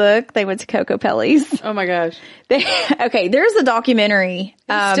Facebook. They went to Coco Pelli's. Oh, my gosh. Okay, there's a documentary.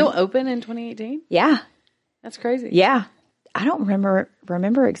 It's still open in 2018? Yeah. That's crazy. Yeah. I don't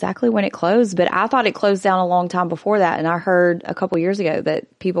remember exactly when it closed, but I thought it closed down a long time before that, and I heard a couple years ago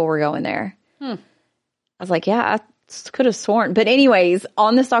that people were going there. I was like, yeah, I could have sworn. But anyways,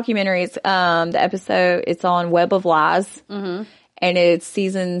 on this documentary, it's the episode, it's on Web of Lies, and it's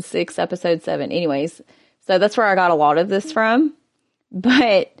season 6, episode 7. Anyways, so that's where I got a lot of this from.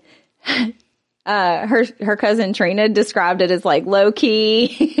 But her cousin Trina described it as like low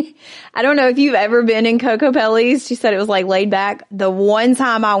key. I don't know if you've ever been in Coco Pelli's. She said it was like laid back. The one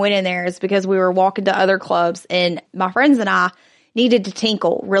time I went in there is because we were walking to other clubs, and my friends and I needed to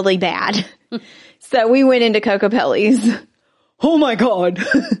tinkle really bad. So we went into Coco Pelli's. Oh my God.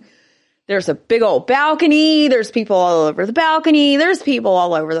 There's a big old balcony. There's people all over the balcony. There's people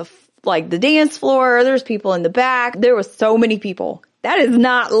all over the dance floor. There's people in the back. There was so many people. That is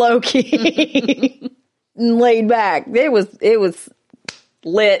not low key. Laid back. It was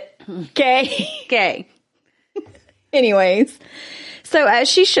lit. Okay. Anyways. So as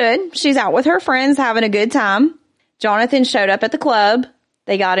she should, she's out with her friends having a good time. Jonathan showed up at the club.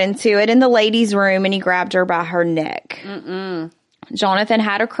 They got into it in the ladies' room, and he grabbed her by her neck. Jonathan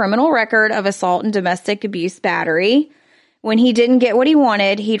had a criminal record of assault and domestic abuse battery. When he didn't get what he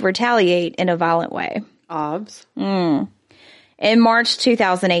wanted, he'd retaliate in a violent way. Obs. In March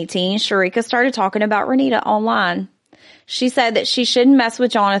 2018, Sharika started talking about Renita online. She said that she shouldn't mess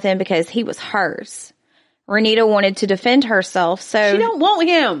with Jonathan because he was hers. Renita wanted to defend herself, so... She don't want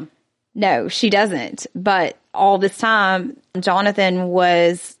him. No, she doesn't. But all this time, Jonathan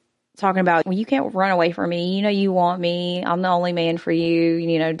was talking about, well, you can't run away from me. You know you want me. I'm the only man for you.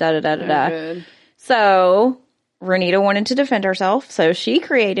 You know, da-da-da-da-da. Good. So Renita wanted to defend herself, so she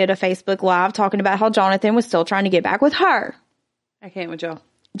created a Facebook Live talking about how Jonathan was still trying to get back with her. I can't with y'all.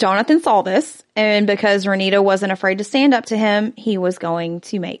 Jonathan saw this, and because Renita wasn't afraid to stand up to him, he was going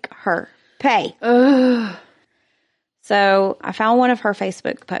to make her pay. So I found one of her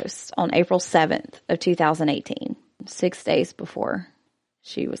Facebook posts on April 7th of 2018, 6 days before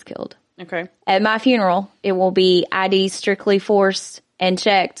she was killed. Okay. At my funeral, it will be ID strictly forced and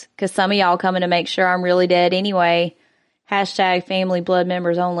checked, because some of y'all coming to make sure I'm really dead anyway. Hashtag family blood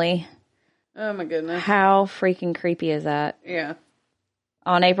members only. Oh my goodness. How freaking creepy is that? Yeah.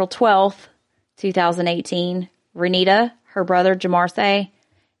 On April 12th, 2018, Renita, her brother Jamarce,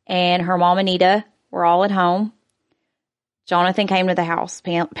 and her mom Anita were all at home. Jonathan came to the house,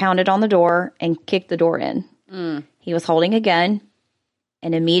 pounded on the door, and kicked the door in. He was holding a gun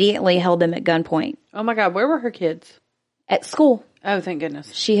and immediately held them at gunpoint. Oh my God, where were her kids? At school. Oh, thank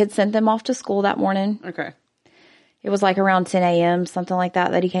goodness. She had sent them off to school that morning. Okay. It was like around 10 a.m., something like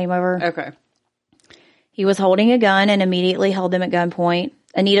that he came over. Okay. He was holding a gun and immediately held them at gunpoint.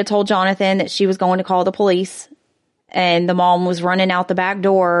 Anita told Jonathan that she was going to call the police, and the mom was running out the back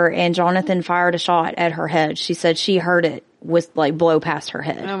door, and Jonathan fired a shot at her head. She said she heard it blow past her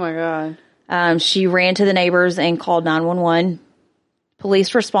head. Oh my God. She ran to the neighbors and called 911.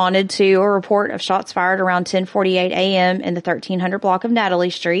 Police responded to a report of shots fired around 10:48 a.m. in the 1300 block of Natalie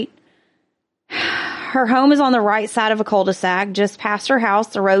Street. Her home is on the right side of a cul-de-sac. Just past her house,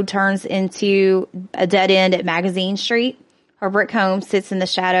 the road turns into a dead end at Magazine Street. Her brick home sits in the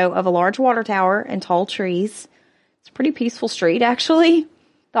shadow of a large water tower and tall trees. It's a pretty peaceful street, actually.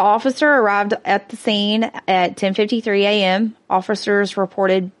 The officer arrived at the scene at 10:53 a.m. Officers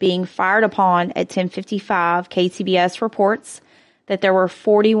reported being fired upon at 10:55. KTBS reports that there were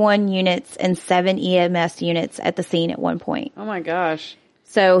 41 units and 7 EMS units at the scene at one point. Oh my gosh.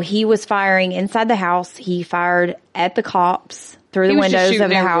 So he was firing inside the house. He fired at the cops through the windows of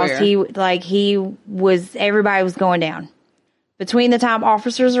the house. Everybody was going down. Between the time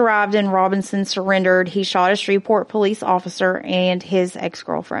officers arrived and Robinson surrendered, he shot a Shreveport police officer and his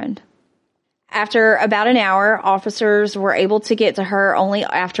ex-girlfriend. After about an hour, officers were able to get to her only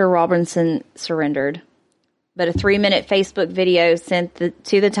after Robinson surrendered. But a 3-minute Facebook video sent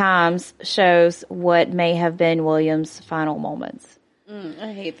to the Times shows what may have been Williams' final moments.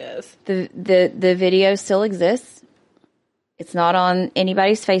 I hate this. The video still exists. It's not on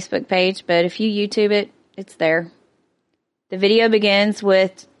anybody's Facebook page, but if you YouTube it, it's there. The video begins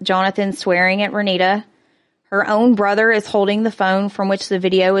with Jonathan swearing at Renita. Her own brother is holding the phone from which the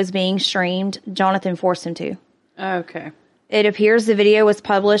video is being streamed. Jonathan forced him to. Okay. It appears the video was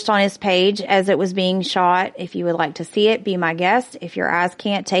published on his page as it was being shot. If you would like to see it, be my guest. If your eyes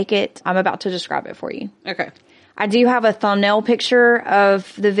can't take it, I'm about to describe it for you. Okay. I do have a thumbnail picture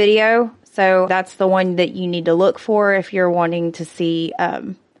of the video, so that's the one that you need to look for if you're wanting to see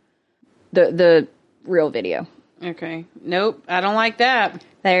the real video. Okay. Nope. I don't like that.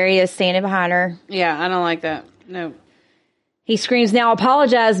 There he is standing behind her. Yeah, I don't like that. No. He screams, "Now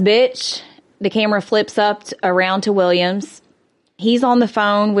apologize, bitch." The camera flips up around to Williams. He's on the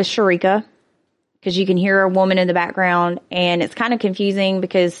phone with Sharika because you can hear a woman in the background, and it's kind of confusing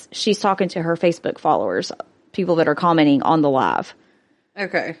because she's talking to her Facebook followers, people that are commenting on the live.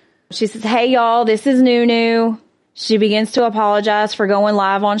 Okay. She says, "Hey, y'all, this is Nunu." She begins to apologize for going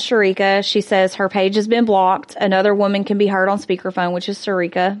live on Sharika. She says her page has been blocked. Another woman can be heard on speakerphone, which is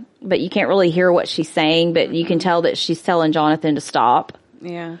Sharika, but you can't really hear what she's saying, but you can tell that she's telling Jonathan to stop.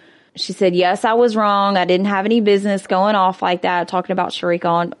 Yeah. She said, "Yes, I was wrong. I didn't have any business going off like that," talking about Sharika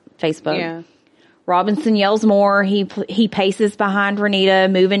on Facebook. Yeah. Robinson yells more. He paces behind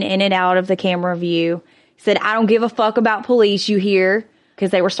Renita, moving in and out of the camera view. He said, "I don't give a fuck about police, you hear?"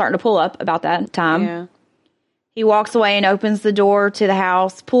 Because they were starting to pull up about that time. Yeah. He walks away and opens the door to the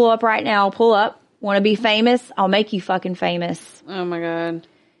house. "Pull up right now. Pull up. Want to be famous? I'll make you fucking famous." Oh, my God.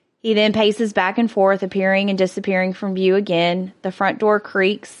 He then paces back and forth, appearing and disappearing from view again. The front door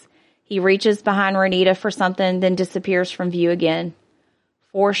creaks. He reaches behind Renita for something, then disappears from view again.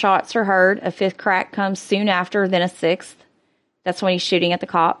 4 shots are heard. A 5th crack comes soon after, then a 6th. That's when he's shooting at the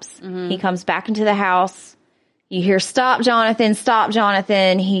cops. He comes back into the house. You hear, "Stop, Jonathan, stop,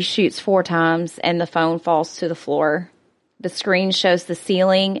 Jonathan." He shoots 4 times, and the phone falls to the floor. The screen shows the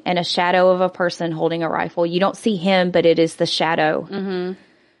ceiling and a shadow of a person holding a rifle. You don't see him, but it is the shadow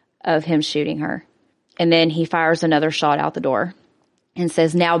of him shooting her. And then he fires another shot out the door and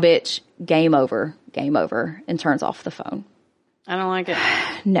says, "Now, bitch, game over," and turns off the phone. I don't like it.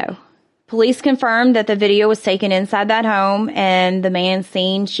 No. Police confirmed that the video was taken inside that home, and the man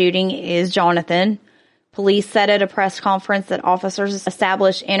seen shooting is Jonathan. Police said at a press conference that officers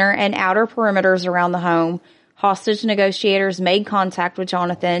established inner and outer perimeters around the home. Hostage negotiators made contact with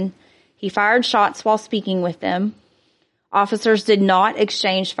Jonathan. He fired shots while speaking with them. Officers did not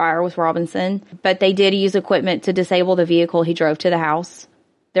exchange fire with Robinson, but they did use equipment to disable the vehicle he drove to the house.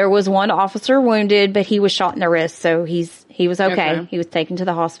 There was one officer wounded, but he was shot in the wrist, so he was okay. He was taken to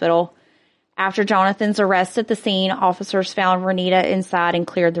the hospital. After Jonathan's arrest at the scene, officers found Renita inside and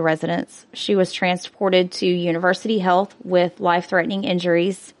cleared the residence. She was transported to University Health with life-threatening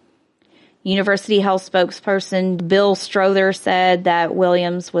injuries. University Health spokesperson Bill Strother said that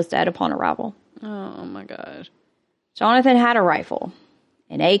Williams was dead upon arrival. Oh, my God. Jonathan had a rifle,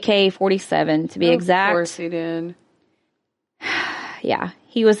 an AK-47 to be exact. Of course he did. Yeah.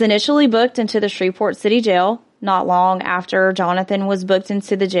 He was initially booked into the Shreveport City Jail. Not long after Jonathan was booked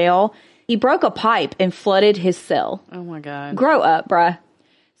into the jail, he broke a pipe and flooded his cell. Oh, my God. Grow up, bruh.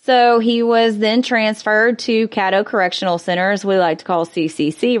 So he was then transferred to Caddo Correctional Center, as we like to call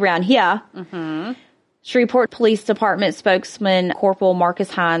CCC around here. Shreveport Police Department spokesman Corporal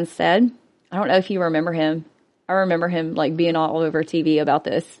Marcus Hines said, I don't know if you remember him. I remember him like being all over TV about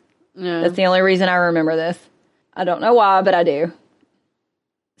this. Yeah. That's the only reason I remember this. I don't know why, but I do.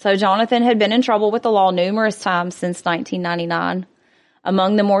 So Jonathan had been in trouble with the law numerous times since 1999.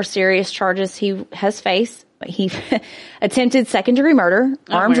 Among the more serious charges he has faced, he attempted second-degree murder,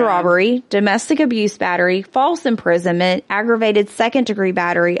 armed robbery, domestic abuse battery, false imprisonment, aggravated second-degree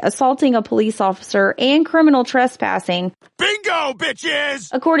battery, assaulting a police officer, and criminal trespassing. Bingo, bitches!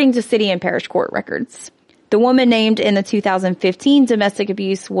 According to city and parish court records. The woman named in the 2015 domestic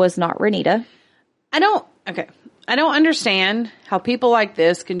abuse was not Renita. I don't understand how people like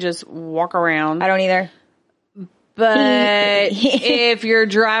this can just walk around. I don't either. But if you're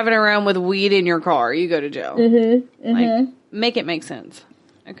driving around with weed in your car, you go to jail. Like, make it make sense.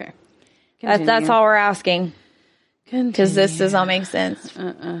 Okay. That's all we're asking. Because this does not make sense.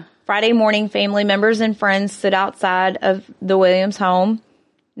 Friday morning, family members and friends stood outside of the Williams home.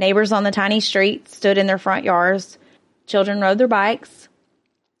 Neighbors on the tiny street stood in their front yards. Children rode their bikes.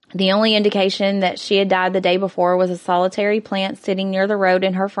 The only indication that she had died the day before was a solitary plant sitting near the road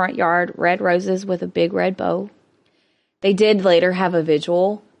in her front yard, red roses with a big red bow. They did later have a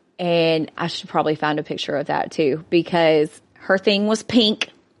vigil, and I should probably find a picture of that too, because her thing was pink.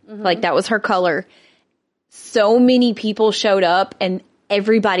 Like, that was her color. So many people showed up, and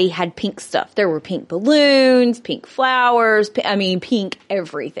everybody had pink stuff. There were pink balloons, pink flowers, pink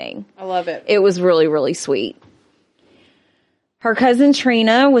everything. I love it. It was really, really sweet. Her cousin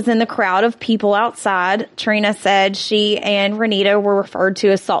Trina was in the crowd of people outside. Trina said she and Renita were referred to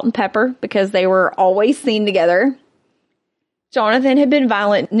as Salt and Pepper because they were always seen together. Jonathan had been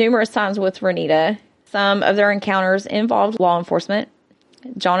violent numerous times with Renita. Some of their encounters involved law enforcement.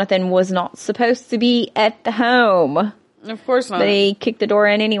 Jonathan was not supposed to be at the home. Of course not. But he kicked the door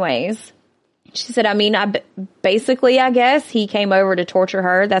in anyways. She said, basically, I guess he came over to torture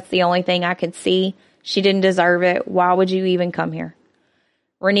her. That's the only thing I could see. She didn't deserve it. Why would you even come here?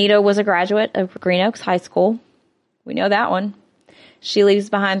 Renita was a graduate of Green Oaks High School. We know that one. She leaves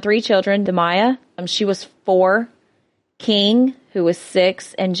behind 3 children. Demaya, she was 4. King, who was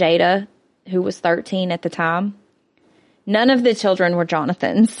 6. And Jada, who was 13 at the time. None of the children were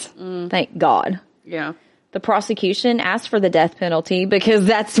Jonathan's. Thank God. Yeah. The prosecution asked for the death penalty because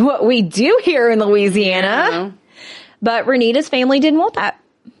that's what we do here in Louisiana. Yeah. But Renita's family didn't want that.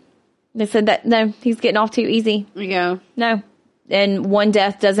 They said that, no, he's getting off too easy. Yeah. No. And one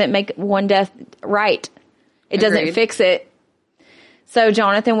death doesn't make one death right. It doesn't Agreed. fix it. So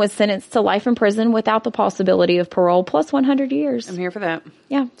Jonathan was sentenced to life in prison without the possibility of parole plus 100 years. I'm here for that.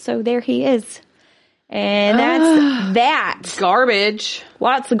 Yeah. So there he is. And that's that. Garbage.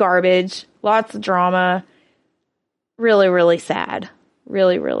 Lots of garbage. Lots of drama. Really, really sad.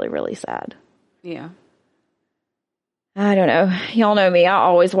 Really, really, really sad. Yeah. I don't know. Y'all know me. I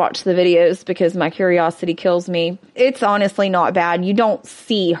always watch the videos because my curiosity kills me. It's honestly not bad. You don't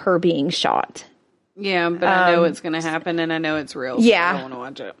see her being shot. Yeah, but I know it's going to happen, and I know it's real. So Yeah. I don't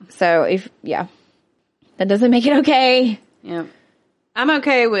want to watch it. So, that doesn't make it okay. Yeah. I'm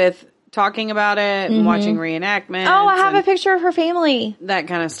okay with talking about it and watching reenactments. Oh, I have a and picture of her family. that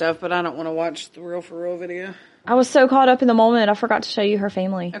kind of stuff, but I don't want to watch the real for real video. I was so caught up in the moment, I forgot to show you her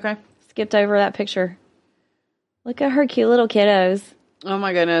family. Okay. Skipped over that picture. Look at her cute little kiddos. Oh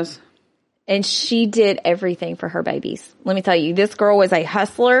my goodness. And she did everything for her babies. Let me tell you, this girl was a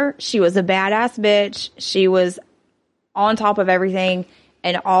hustler. She was a badass bitch. She was on top of everything,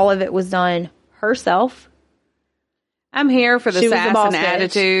 and all of it was done herself. I'm here for the She was a sass boss and bitch.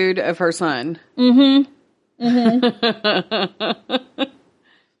 attitude of her son.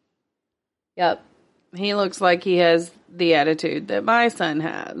 Yep. He looks like he has the attitude that my son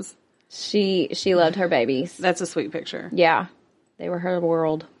has. She loved her babies. That's a sweet picture. Yeah. They were her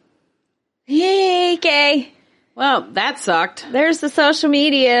world. Yay, okay. Well, that sucked. There's the social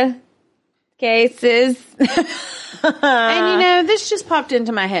media cases. And this just popped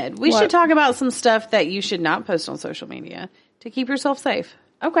into my head. We What? should talk about some stuff that you should not post on social media to keep yourself safe.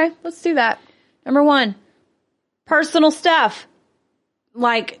 Okay, let's do that. Number 1, personal stuff.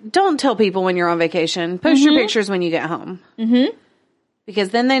 Like, don't tell people when you're on vacation. Post your pictures when you get home. Mm-hmm. Because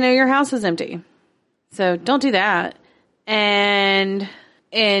then they know your house is empty. So don't do that. And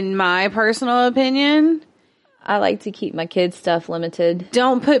in my personal opinion, I like to keep my kids' stuff limited.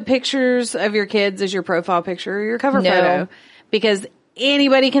 don't put pictures of your kids as your profile picture or your cover No. photo. Because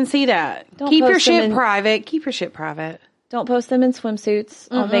anybody can see that. Don't Keep your post them shit in- private. Keep your shit private. Don't post them in swimsuits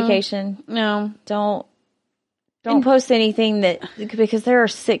on vacation. No. Don't post anything because there are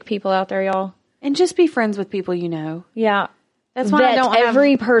sick people out there, y'all. And just be friends with people you know. Yeah. That's why I don't have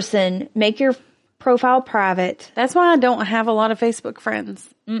every person. Make your profile private. That's why I don't have a lot of Facebook friends.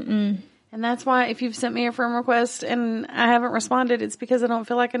 And that's why if you've sent me a friend request and I haven't responded, it's because I don't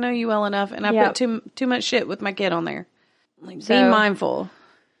feel like I know you well enough and I Yep. put too much shit with my kid on there. Like, be So- mindful.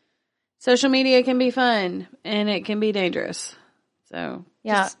 Social media can be fun and it can be dangerous. So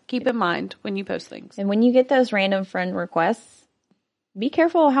Yeah. just keep in mind when you post things. And when you get those random friend requests, be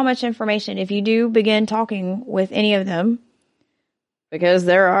careful how much information, if you do begin talking with any of them, because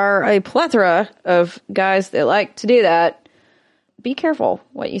there are a plethora of guys that like to do that, be careful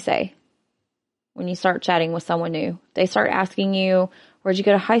what you say when you start chatting with someone new. They start asking you, where'd you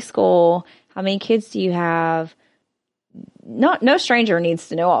go to high school? How many kids do you have? No stranger needs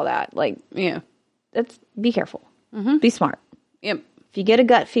to know all that. Like, Yeah. be careful. Be smart. Yep. If you get a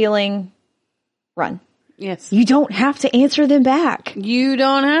gut feeling, run. Yes. You don't have to answer them back. You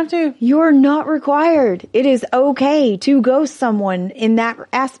don't have to. You're not required. It is okay to ghost someone in that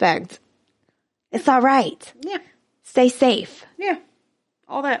aspect. It's all right. Yeah. Stay safe. Yeah.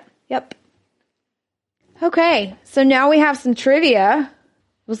 All that. Yep. Okay, so now we have some trivia.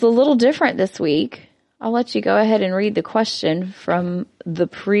 was a little different this week. I'll let you go ahead and read the question from the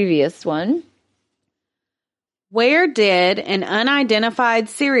previous one. Where did an unidentified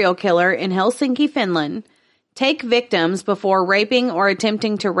serial killer in Helsinki, Finland, take victims before raping or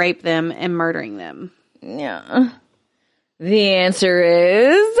attempting to rape them and murdering them? Yeah. The answer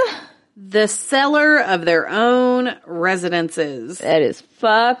is... the cellar of their own residences. That is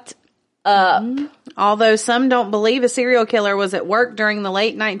fucked up. Although some don't believe a serial killer was at work during the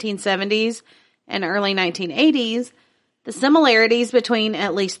late 1970s and early 1980s, the similarities between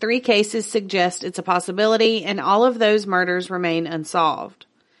at least 3 cases suggest it's a possibility, and all of those murders remain unsolved.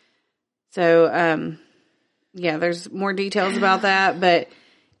 So, yeah, there's more details about that, but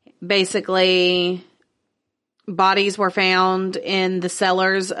basically, bodies were found in the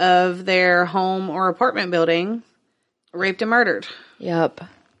cellars of their home or apartment building, raped and murdered. Yep.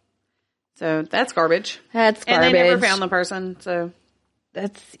 So that's garbage. That's garbage. And they never found the person, so.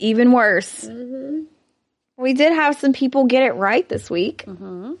 That's even worse. We did have some people get it right this week.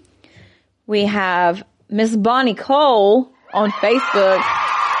 We have Miss Bonnie Cole on Facebook.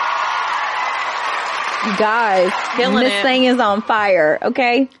 You guys, this thing is on fire,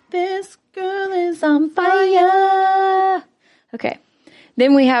 okay? This girl is on fire. Okay.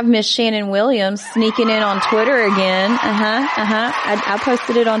 Then we have Miss Shannon Williams sneaking in on Twitter again. I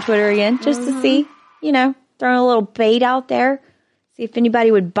posted it on Twitter again just to see, throwing a little bait out there. See if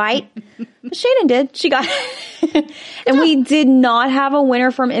anybody would bite. But Shannon did. She got it. And we did not have a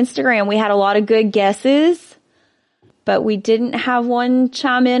winner from Instagram. We had a lot of good guesses, but we didn't have one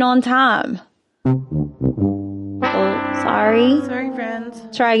chime in on time. Oh, sorry. Sorry,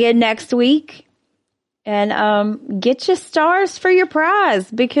 friends. Try again next week. And get your stars for your prize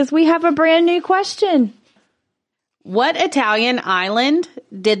because we have a brand new question. What Italian island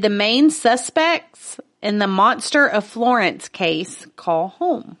did the main suspects in the Monster of Florence case call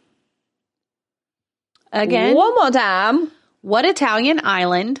home? Again. One more time. What Italian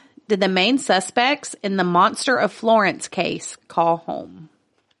island did the main suspects in the Monster of Florence case call home?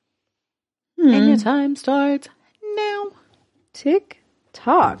 And your time starts now. Tick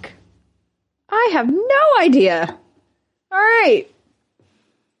tock. I have no idea. All right.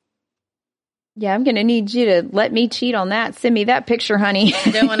 Yeah, I'm going to need you to let me cheat on that. Send me that picture, honey.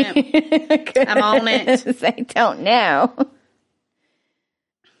 Doing it. I'm on it. I don't know.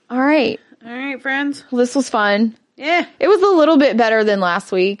 All right. All right, friends. Well, this was fun. Yeah. It was a little bit better than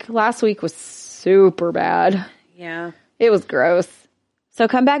last week. Last week was super bad. Yeah. It was gross. So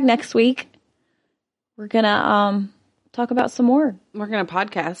come back next week. We're going to talk about some more. We're going to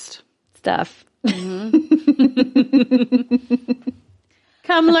podcast Stuff.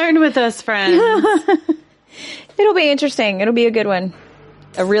 Come learn with us, friends. It'll be interesting. It'll be a good one.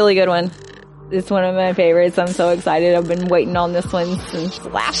 A really good one. It's one of my favorites. I'm so excited. I've been waiting on this one since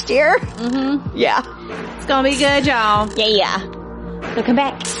last year. Yeah. It's going to be good, y'all. Yeah. So come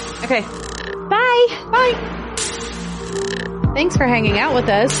back. Okay. Bye. Bye. Thanks for hanging out with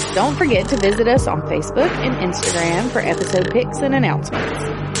us. Don't forget to visit us on Facebook and Instagram for episode pics and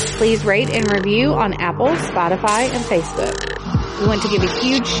announcements. Please rate and review on Apple, Spotify, and Facebook. We want to give a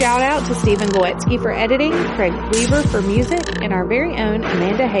huge shout out to Stephen Goetsky for editing, Craig Weaver for music, and our very own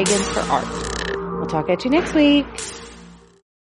Amanda Hagens for art. We'll talk at you next week.